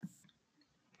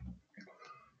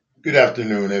Good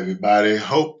afternoon, everybody.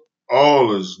 Hope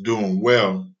all is doing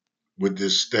well with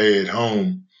this stay at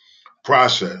home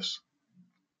process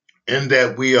and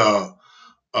that we are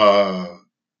uh,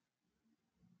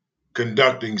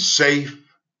 conducting safe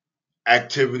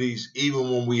activities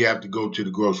even when we have to go to the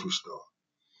grocery store,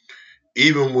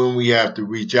 even when we have to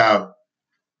reach out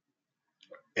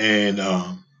and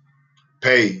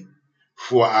pay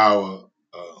for our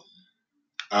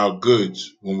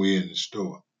goods when we're in the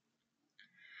store.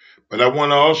 But I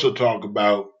want to also talk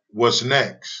about what's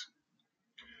next.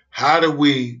 How do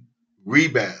we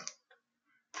rebound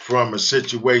from a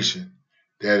situation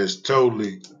that has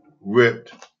totally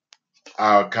ripped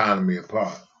our economy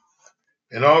apart,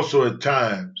 and also at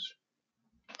times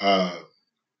uh,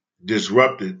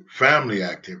 disrupted family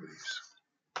activities.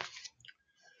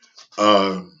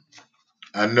 Um,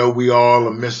 I know we all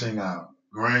are missing our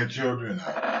grandchildren,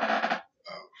 our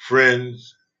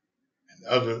friends,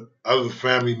 and other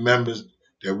family members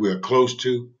that we are close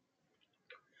to,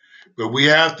 but we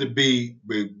have to be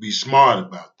smart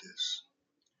about this.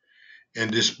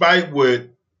 And despite what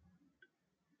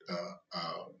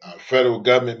our federal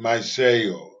government might say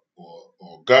or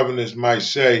governors might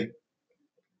say,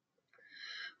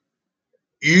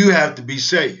 you have to be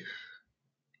safe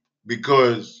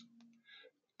because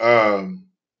um,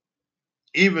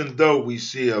 even though we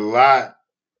see a lot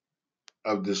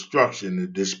of destruction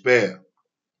and despair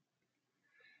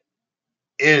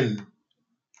in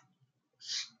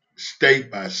state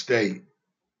by state,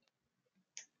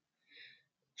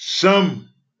 some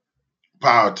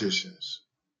politicians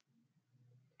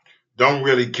don't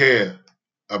really care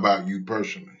about you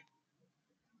personally.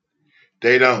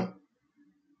 They don't.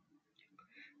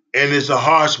 And it's a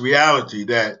harsh reality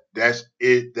that's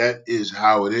it. That is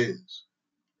how it is.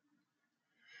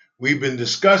 We've been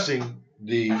discussing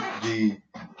the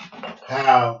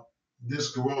how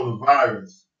this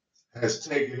coronavirus has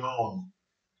taken on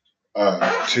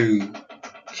to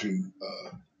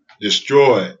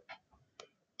destroy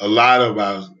a lot of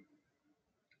our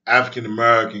African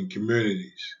American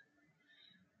communities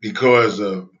because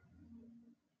of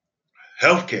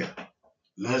healthcare.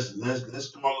 Let's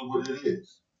call it what it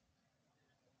is.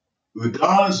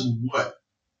 Regardless of what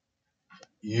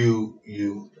you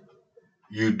you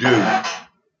you do,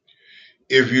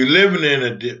 if you're living in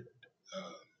a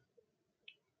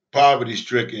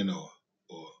poverty-stricken or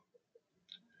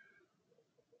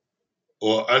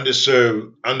or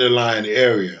underserved underlying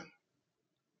area,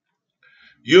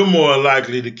 you're more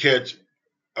likely to catch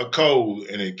a cold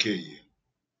and it kill you.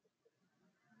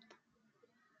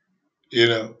 You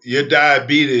know, your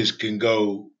diabetes can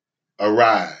go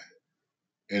awry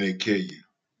and it kill you.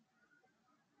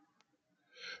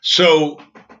 So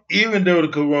even though the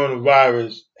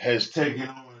coronavirus has taken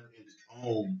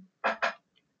on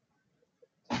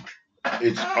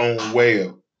its own way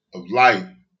of life,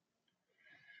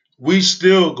 we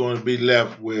still going to be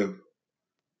left with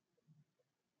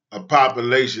a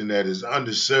population that is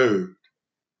underserved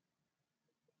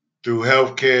through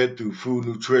healthcare, through food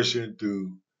nutrition,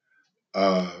 through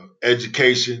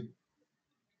education.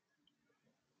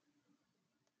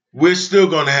 We're still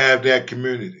going to have that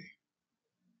community.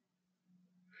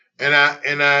 And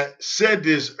I said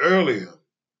this earlier.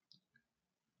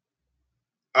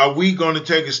 Are we going to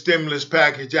take a stimulus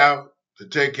package out to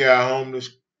take care of our homeless?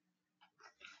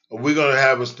 Are we going to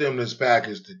have a stimulus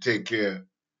package to take care of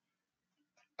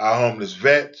our homeless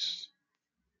vets,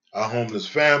 our homeless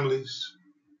families?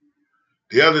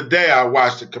 The other day, I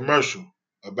watched a commercial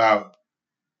about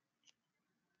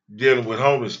dealing with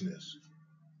homelessness,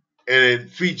 and it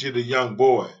featured a young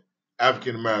boy,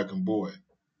 African American boy,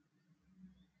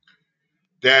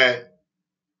 that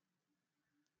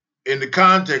in the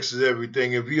context of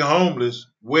everything, if you're homeless,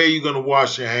 where are you going to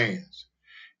wash your hands?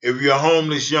 If you're a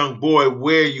homeless young boy,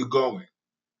 where are you going?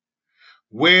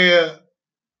 Where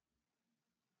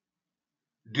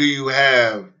do you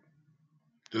have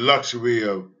the luxury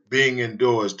of being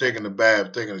indoors, taking a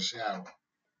bath, taking a shower,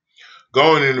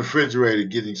 going in the refrigerator,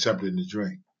 getting something to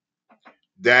drink?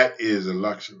 That is a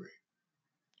luxury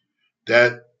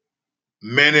that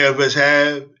many of us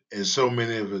have and so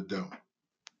many of us don't.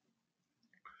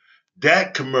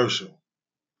 That commercial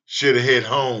should have hit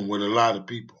home with a lot of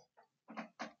people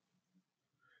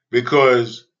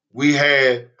because we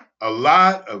had a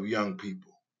lot of young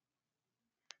people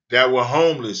that were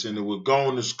homeless and that were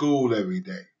going to school every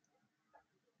day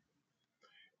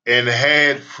and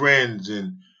had friends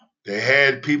and they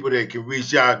had people that could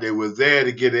reach out. They were there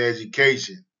to get an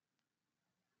education.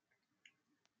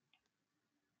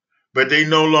 But they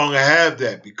no longer have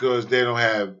that because they don't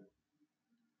have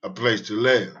a place to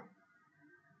live.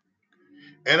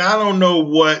 And I don't know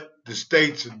what the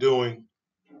states are doing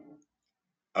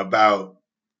about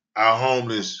our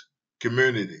homeless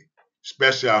community,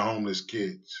 especially our homeless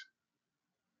kids,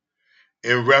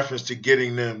 in reference to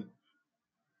getting them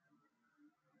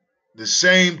the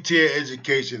same tier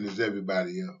education as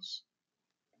everybody else.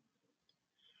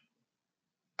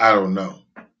 I don't know.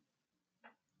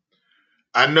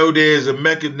 I know there's a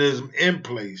mechanism in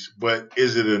place, but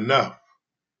is it enough?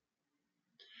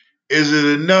 Is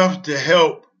it enough to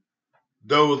help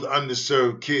those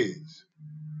underserved kids?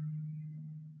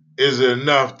 Is it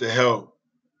enough to help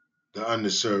the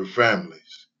underserved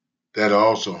families that are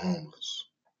also homeless?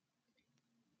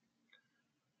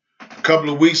 A couple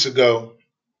of weeks ago,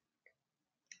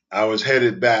 I was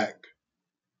headed back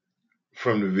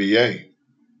from the VA,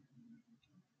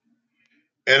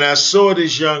 and I saw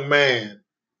this young man.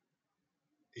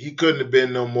 He couldn't have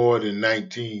been no more than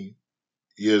 19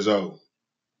 years old.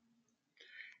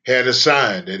 Had a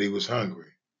sign that he was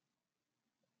hungry.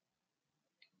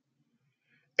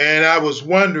 And I was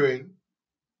wondering,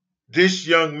 this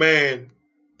young man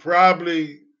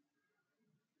probably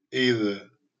either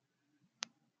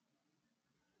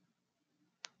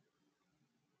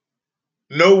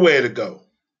nowhere to go.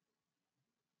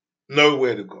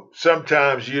 Nowhere to go.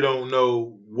 Sometimes you don't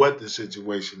know what the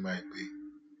situation might be.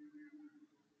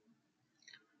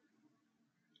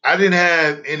 I didn't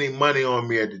have any money on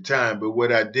me at the time, but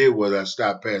what I did was I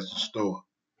stopped past the store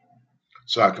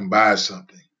so I can buy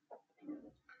something.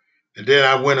 And then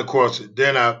I went across it.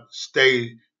 Then I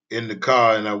stayed in the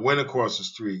car and I went across the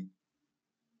street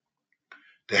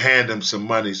to hand him some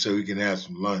money so he can have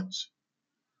some lunch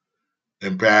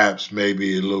and perhaps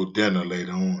maybe a little dinner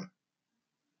later on.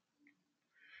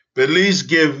 But at least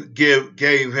gave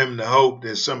him the hope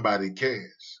that somebody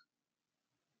cares.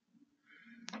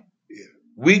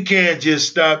 We can't just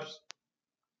stop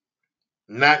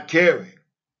not caring.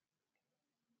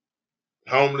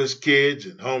 Homeless kids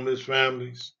and homeless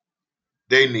families,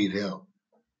 they need help.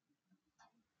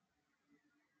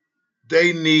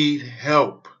 They need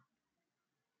help.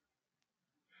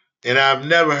 And I've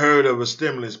never heard of a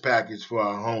stimulus package for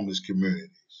our homeless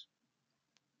communities.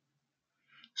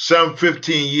 Some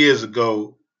 15 years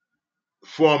ago,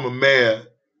 former mayor,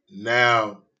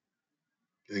 now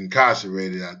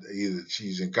incarcerated, either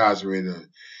she's incarcerated or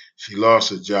she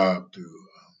lost her job she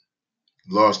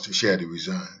had to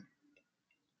resign.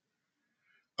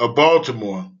 Of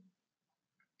Baltimore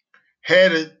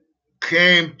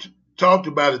talked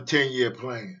about a 10-year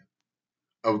plan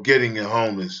of getting the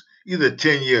homeless, either a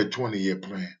 10-year or 20-year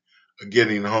plan of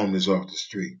getting the homeless off the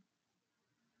street.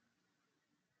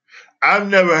 I've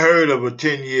never heard of a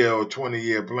 10-year or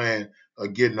 20-year plan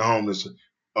of getting the homeless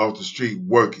off the street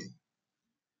working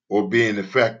or being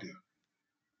effective.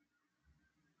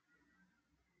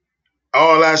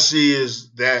 All I see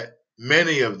is that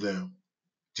many of them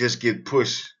just get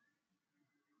pushed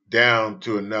down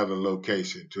to another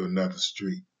location, to another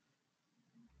street.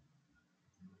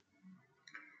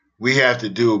 We have to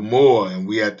do more, and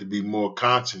we have to be more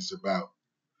conscious about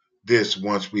this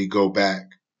once we go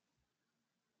back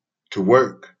to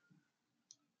work,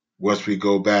 once we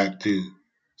go back to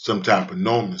some type of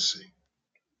normalcy.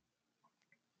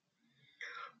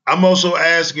 I'm also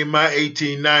asking my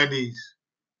 1890s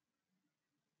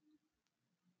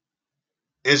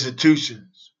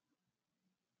institutions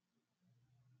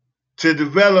to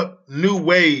develop new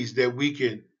ways that we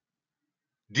can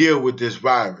deal with this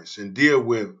virus and deal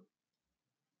with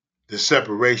the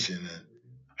separation and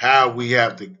how we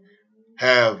have to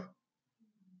have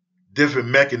different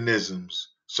mechanisms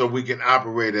so we can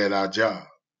operate at our job.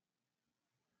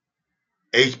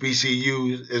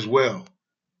 HBCUs as well.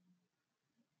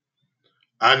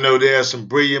 I know there are some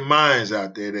brilliant minds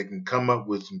out there that can come up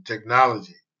with some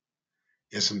technology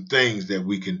and some things that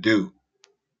we can do,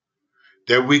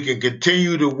 that we can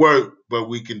continue to work, but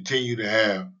we continue to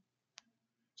have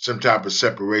some type of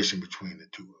separation between the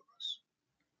two of us.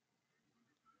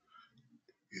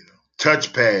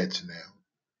 Touch pads now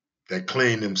that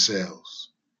clean themselves.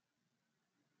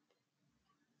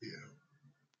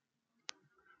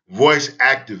 Voice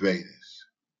activators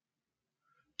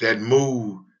that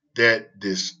move, that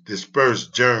disperse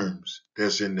germs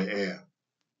that's in the air.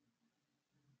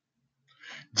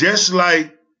 Just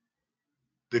like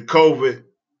the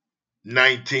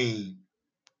COVID-19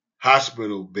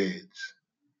 hospital beds,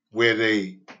 where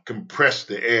they compress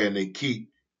the air and they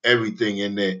keep everything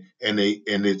in there, and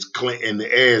it's clean, and the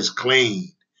air is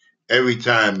clean every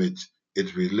time it's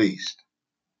released.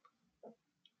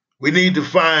 We need to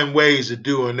find ways of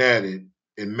doing that in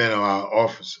many of our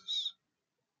offices.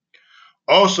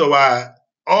 Also, I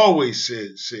always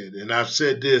said, and I've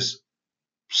said this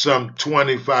some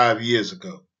 25 years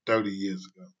ago, 30 years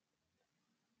ago.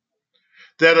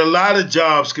 That a lot of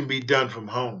jobs can be done from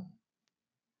home.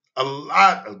 A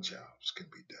lot of jobs can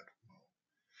be done from home.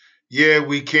 Yeah,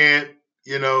 we can't,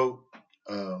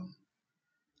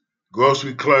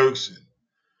 grocery clerks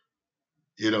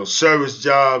and, service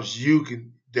jobs, you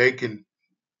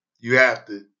have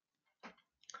to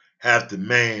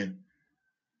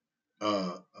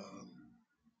uh,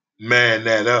 man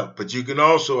that up. But you can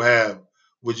also have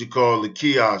what you call the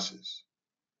kiosks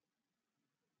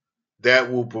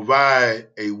that will provide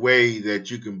a way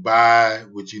that you can buy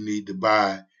what you need to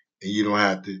buy and you don't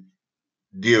have to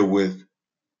deal with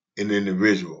an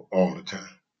individual all the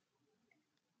time.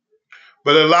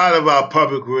 But a lot of our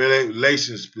public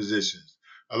relations positions,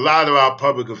 a lot of our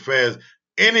public affairs,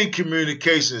 any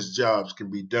communications jobs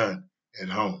can be done at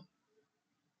home.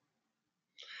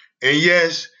 And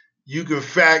yes, you can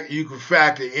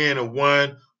factor in a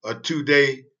 1 or 2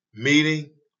 day meeting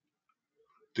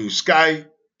through Skype,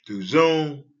 through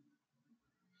Zoom,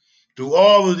 through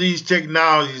all of these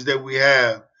technologies that we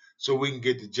have so we can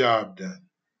get the job done.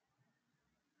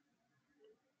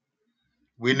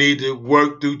 We need to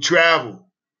work through travel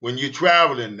when you're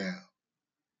traveling now.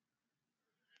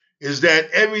 Is that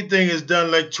everything is done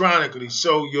electronically.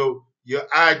 So your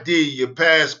ID, your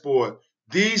passport,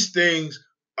 these things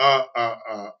are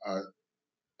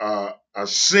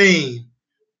seen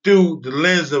through the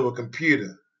lens of a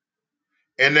computer.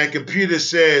 And that computer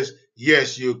says,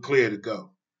 yes, you're clear to go.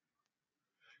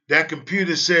 That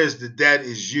computer says that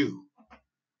is you.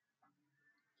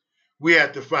 We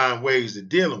have to find ways of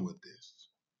dealing with this.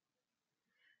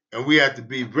 And we have to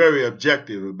be very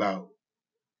objective about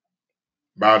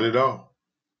it all.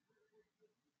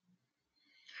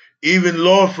 Even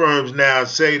law firms now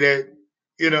say that,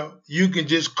 you can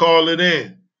just call it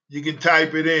in. You can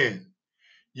type it in.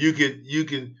 You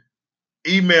can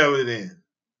email it in.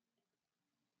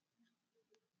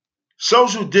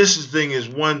 Social distancing is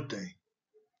one thing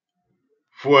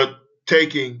for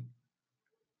taking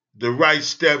the right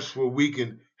steps where we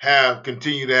can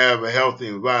continue to have a healthy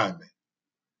environment.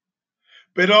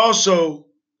 But also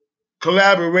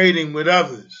collaborating with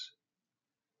others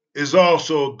is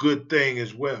also a good thing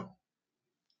as well.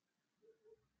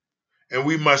 And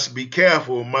we must be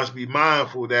careful, must be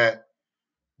mindful that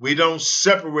we don't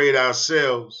separate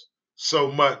ourselves so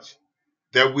much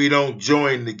that we don't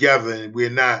join together and we're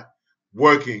not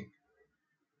working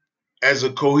as a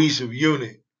cohesive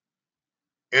unit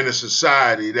in a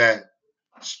society that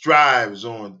strives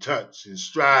on touch and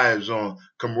strives on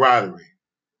camaraderie.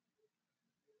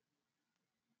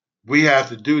 We have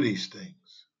to do these things.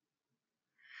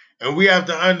 And we have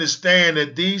to understand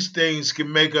that these things can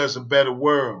make us a better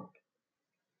world,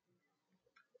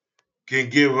 can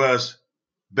give us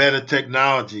better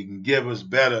technology, can give us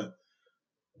better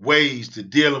ways to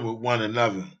dealing with one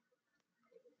another.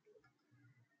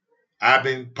 I've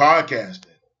been podcasting.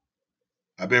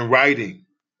 I've been writing.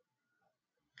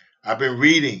 I've been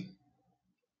reading.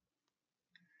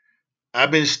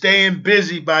 I've been staying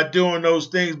busy by doing those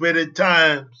things, but at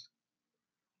times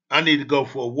I need to go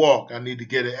for a walk. I need to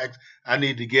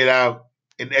get out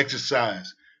and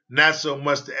exercise. Not so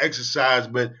much the exercise,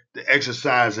 but the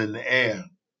exercise in the air.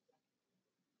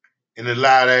 And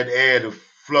allow that air to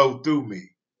flow through me.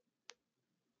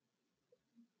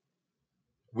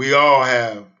 We all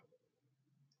have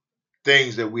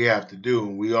things that we have to do,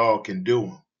 and we all can do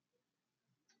them.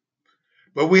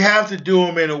 But we have to do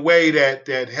them in a way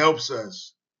that helps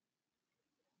us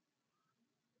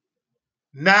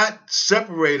not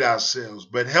separate ourselves,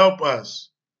 but help us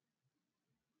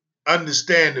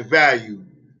understand the value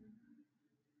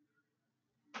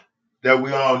that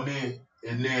we all need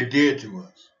and near dear to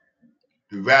us.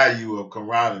 The value of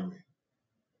camaraderie.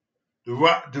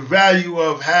 The value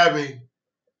of having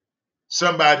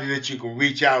somebody that you can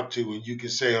reach out to and you can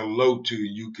say hello to,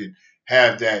 and you can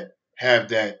have that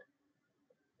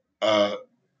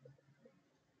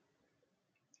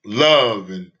love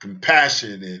and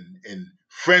compassion and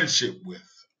friendship with.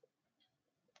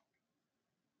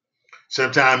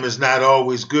 Sometimes it's not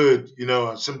always good,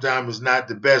 sometimes it's not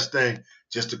the best thing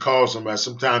just to call somebody.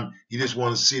 Sometimes you just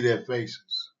want to see their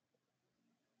faces.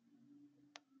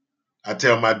 I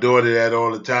tell my daughter that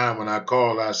all the time when I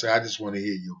call her. I say, I just want to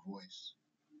hear your voice.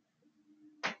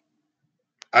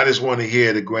 I just want to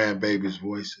hear the grandbabies'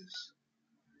 voices.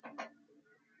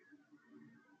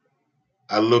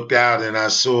 I looked out and I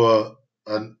saw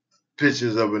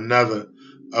pictures of the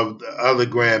other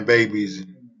grandbabies.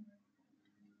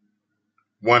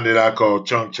 One that I call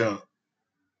Chunk Chunk.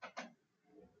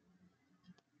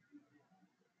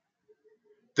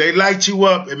 They light you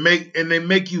up and they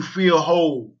make you feel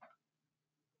whole.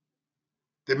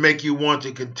 that make you want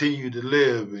to continue to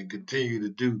live and continue to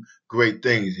do great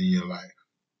things in your life.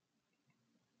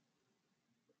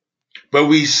 But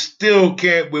we still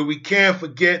can't, we can't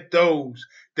forget those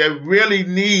that really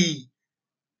need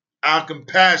our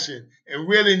compassion and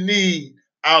really need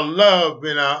our love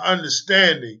and our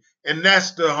understanding. And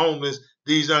that's the homeless,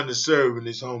 these underserved and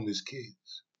these homeless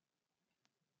kids.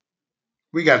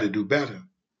 We got to do better.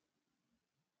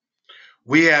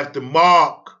 We have to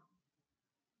mark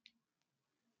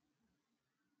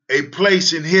a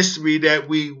place in history that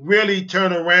we really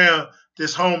turn around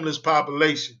this homeless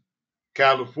population.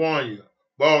 California,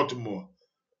 Baltimore,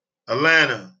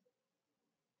 Atlanta,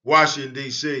 Washington,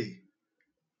 D.C.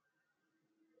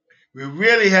 We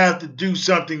really have to do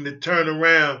something to turn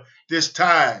around this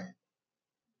tide.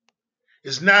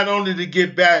 It's not only to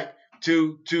get back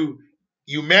to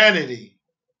humanity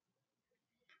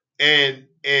and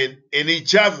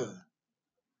each other,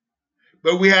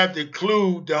 but we have to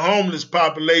include the homeless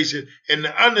population and the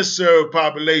underserved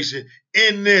population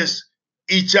in this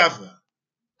each other.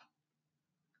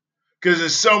 Because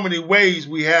there's so many ways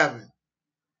we haven't.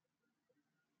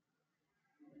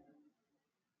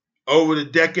 Over the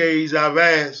decades I've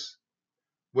asked,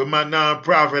 with my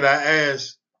nonprofit, I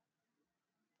asked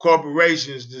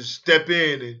corporations to step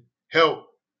in and help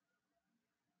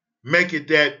make it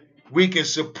that we can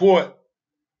support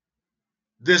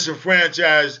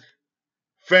disenfranchised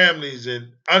families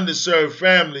and underserved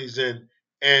families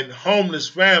and homeless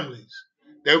families,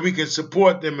 that we can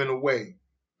support them in a way.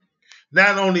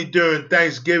 Not only during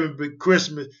Thanksgiving, but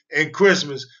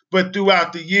Christmas, but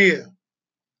throughout the year.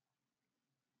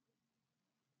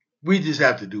 We just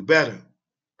have to do better.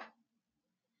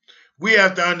 We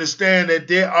have to understand that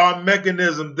there are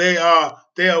mechanisms, there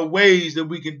are ways that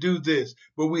we can do this,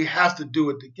 but we have to do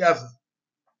it together.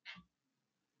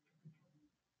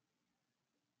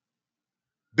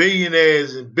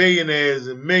 Billionaires and billionaires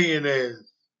and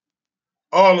millionaires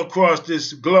all across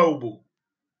this global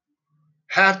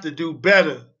have to do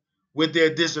better with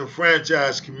their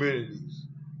disenfranchised communities.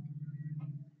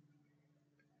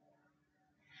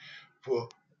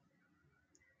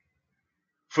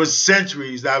 For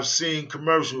centuries, I've seen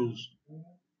commercials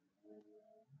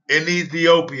in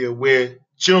Ethiopia where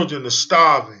children are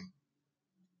starving.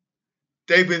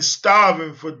 They've been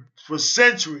starving for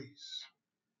centuries.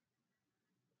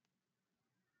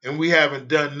 And we haven't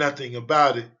done nothing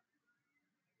about it.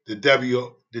 The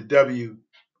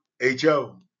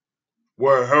WHO,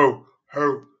 World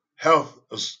Health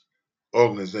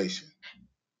Organization.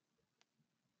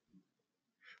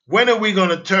 When are we going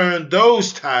to turn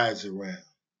those tides around?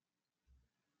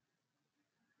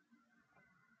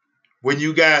 When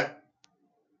you got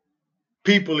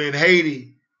people in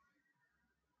Haiti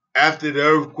after the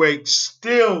earthquake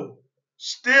still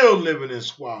living in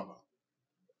squalor.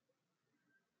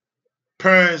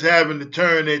 Parents having to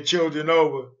turn their children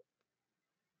over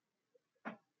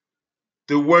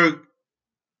to work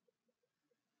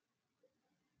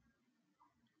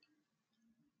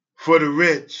for the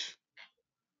rich.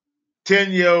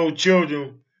 10-year-old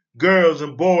children, girls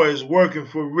and boys working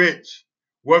for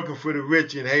the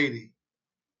rich in Haiti.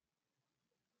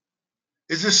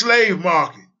 It's a slave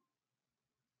market.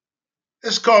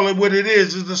 Let's call it what it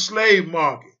is. It's a slave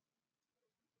market.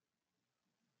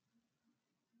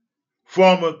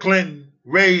 Former Clinton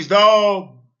raised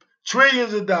all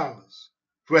trillions of dollars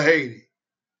for Haiti.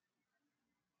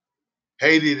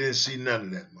 Haiti didn't see none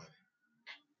of that money.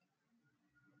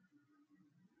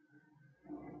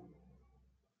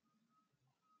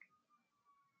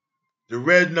 The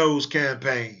Red Nose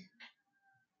campaign.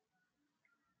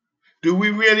 Do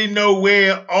we really know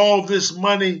where all this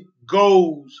money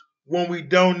goes when we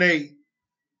donate?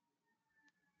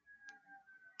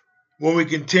 When we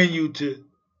continue to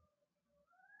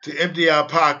empty our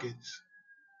pockets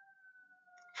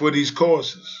for these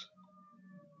causes?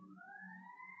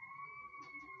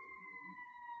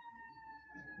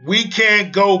 We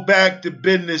can't go back to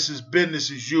business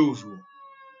as usual.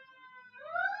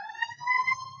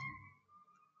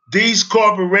 These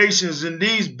corporations and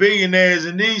these billionaires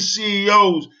and these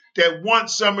CEOs that want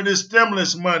some of this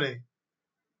stimulus money,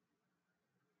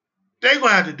 they're going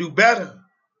to have to do better.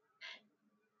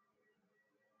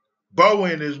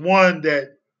 Boeing is one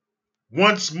that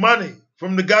wants money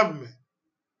from the government.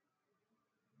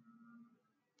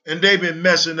 And they've been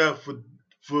messing up for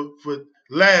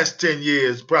last 10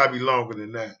 years, probably longer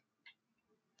than that.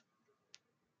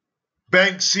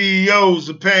 Bank CEOs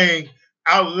are paying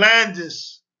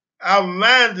outlandish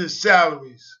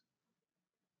salaries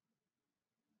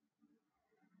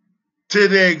to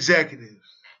their executives.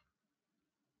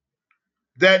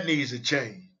 That needs a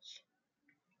change.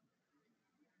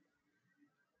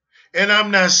 And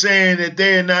I'm not saying that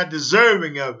they are not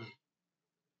deserving of it,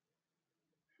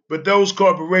 but those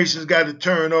corporations got to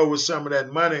turn over some of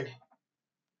that money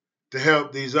to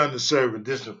help these underserved and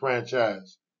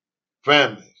disenfranchised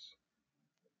families.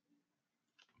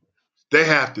 They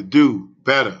have to do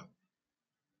better.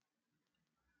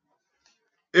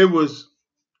 It was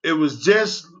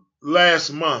just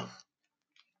last month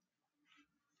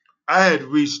I had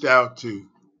reached out to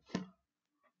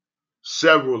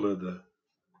several of the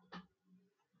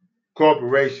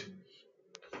corporations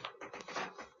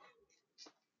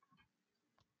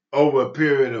over a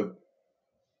period of,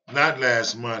 not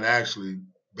last month, actually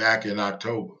back in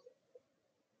October.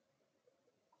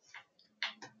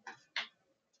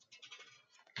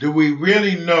 Do we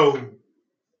really know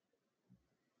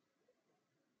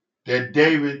that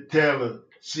David Taylor,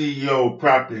 CEO of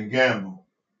Procter & Gamble,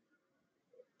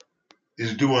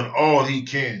 is doing all he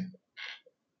can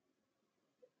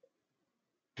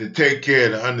to take care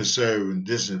of the underserved and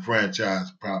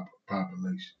disenfranchised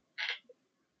population?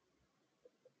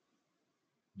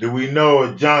 Do we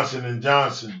know Johnson &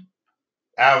 Johnson,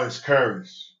 Alex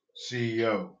Kurras,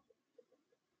 CEO,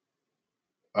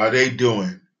 are they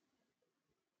doing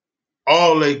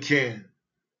all they can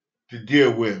to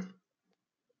deal with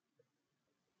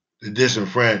the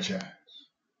disenfranchised?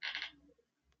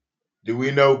 Do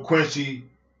we know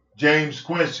James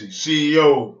Quincy,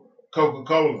 CEO of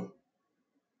Coca-Cola,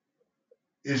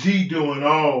 is he doing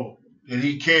all that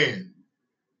he can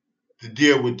to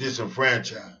deal with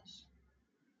disenfranchised?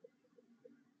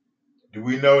 Do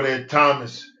we know that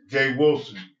Thomas J.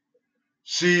 Wilson,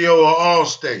 CEO of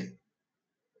Allstate,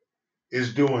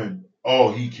 is doing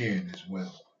all he can as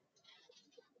well?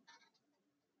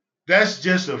 That's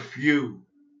just a few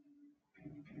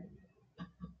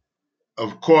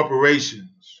of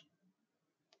corporations.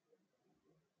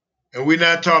 And we're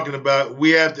not talking about,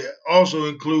 we have to also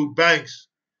include banks,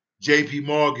 JP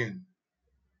Morgan,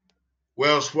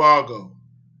 Wells Fargo,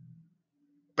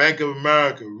 Bank of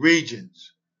America,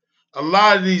 Regions. A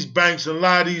lot of these banks, a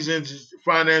lot of these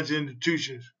financial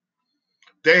institutions,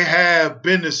 they have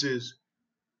businesses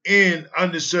in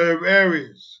underserved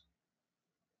areas.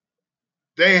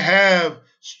 They have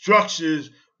structures,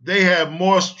 they have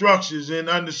more structures in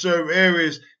underserved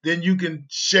areas than you can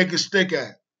shake a stick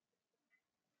at.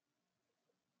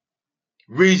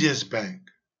 Regions Bank.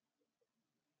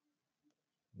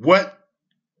 What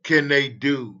can they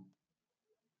do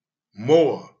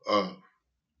more of?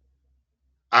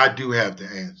 I do have the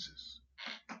answers.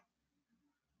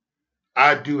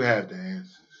 I do have the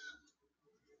answers.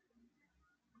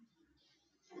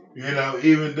 You know,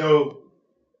 even though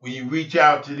when you reach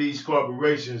out to these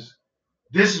corporations,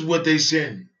 this is what they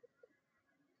send you.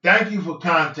 Thank you for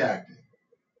contacting,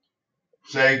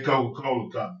 say,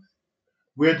 Coca-Cola Company.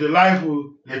 We're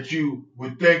delightful that you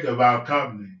would think of our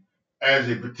company as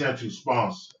a potential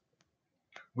sponsor.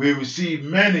 We receive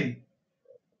many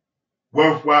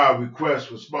worthwhile requests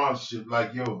for sponsorship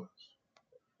like yours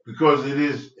because it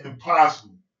is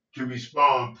impossible to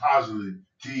respond positively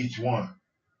to each one.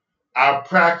 Our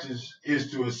practice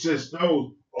is to assist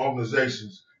those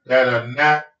organizations that are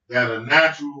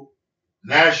natural,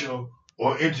 national,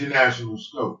 or international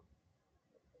scope.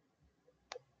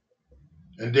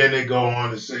 And then they go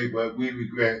on to say, but we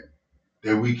regret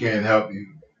that we can't help you.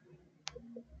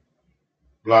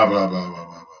 Blah, blah, blah, blah, blah,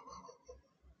 blah,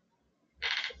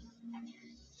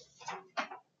 blah.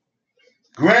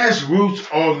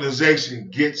 Grassroots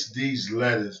organization gets these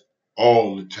letters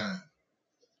all the time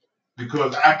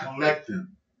because I collect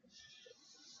them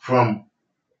from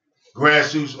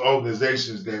grassroots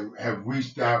organizations that have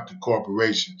reached out to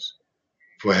corporations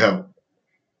for help.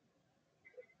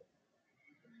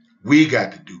 We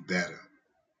got to do better.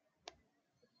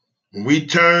 When we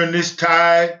turn this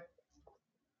tide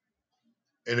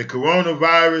and the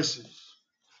coronavirus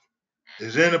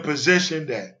is in a position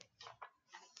that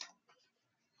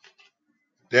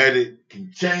it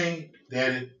can change,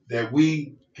 that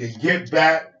we can get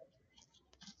back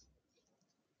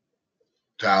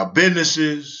to our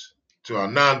businesses, to our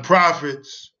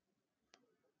nonprofits,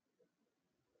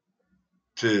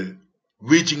 to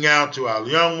reaching out to our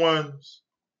young ones.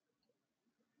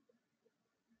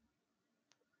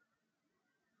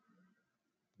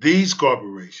 These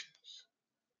corporations,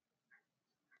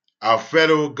 our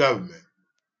federal government,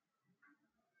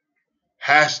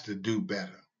 has to do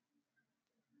better.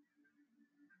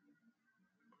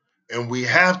 And we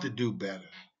have to do better.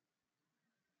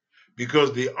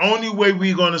 Because the only way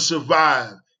we're going to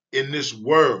survive in this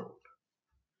world,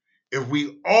 if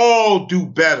we all do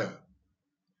better,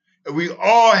 if we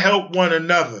all help one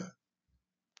another,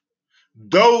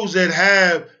 those that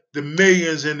have the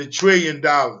millions and the $1 trillion,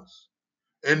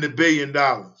 and the $1 billion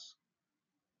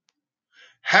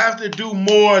have to do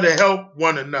more to help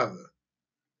one another.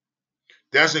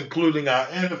 That's including our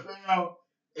NFL,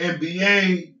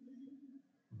 NBA,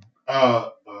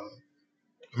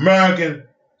 American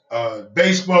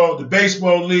baseball, the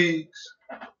baseball leagues,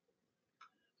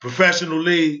 professional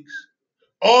leagues,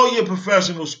 all your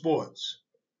professional sports.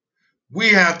 We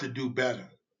have to do better.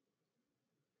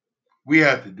 We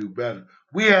have to do better.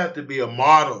 We have to be a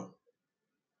model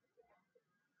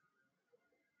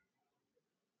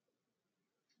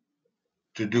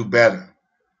to do better.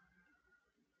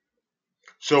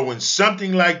 So when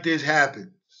something like this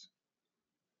happens,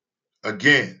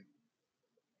 again,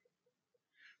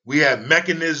 we have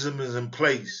mechanisms in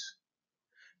place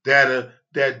that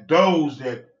those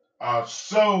that are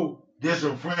so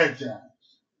disenfranchised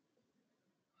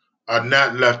are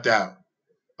not left out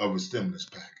of a stimulus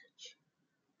package.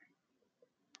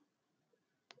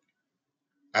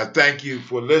 I thank you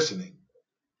for listening.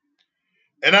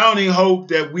 And I only hope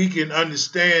that we can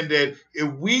understand that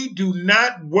if we do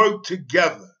not work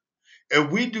together,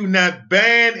 if we do not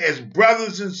band as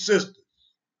brothers and sisters,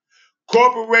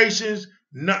 corporations,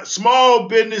 small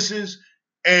businesses,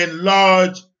 and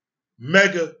large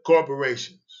mega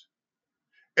corporations,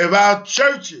 if our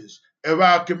churches, if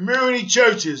our community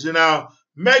churches and our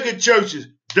mega churches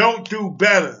don't do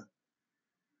better,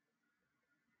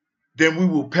 then we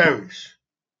will perish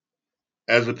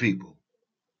as a people.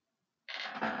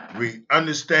 We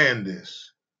understand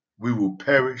this. We will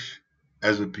perish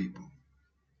as a people.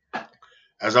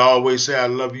 As I always say, I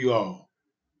love you all.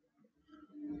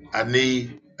 I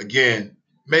need, again,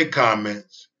 make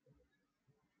comments.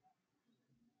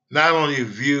 Not only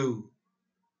view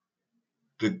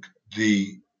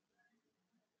the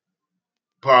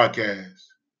podcast,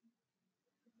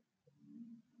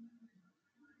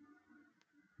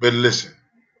 but listen,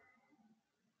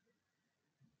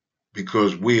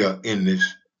 because we are in this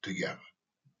together.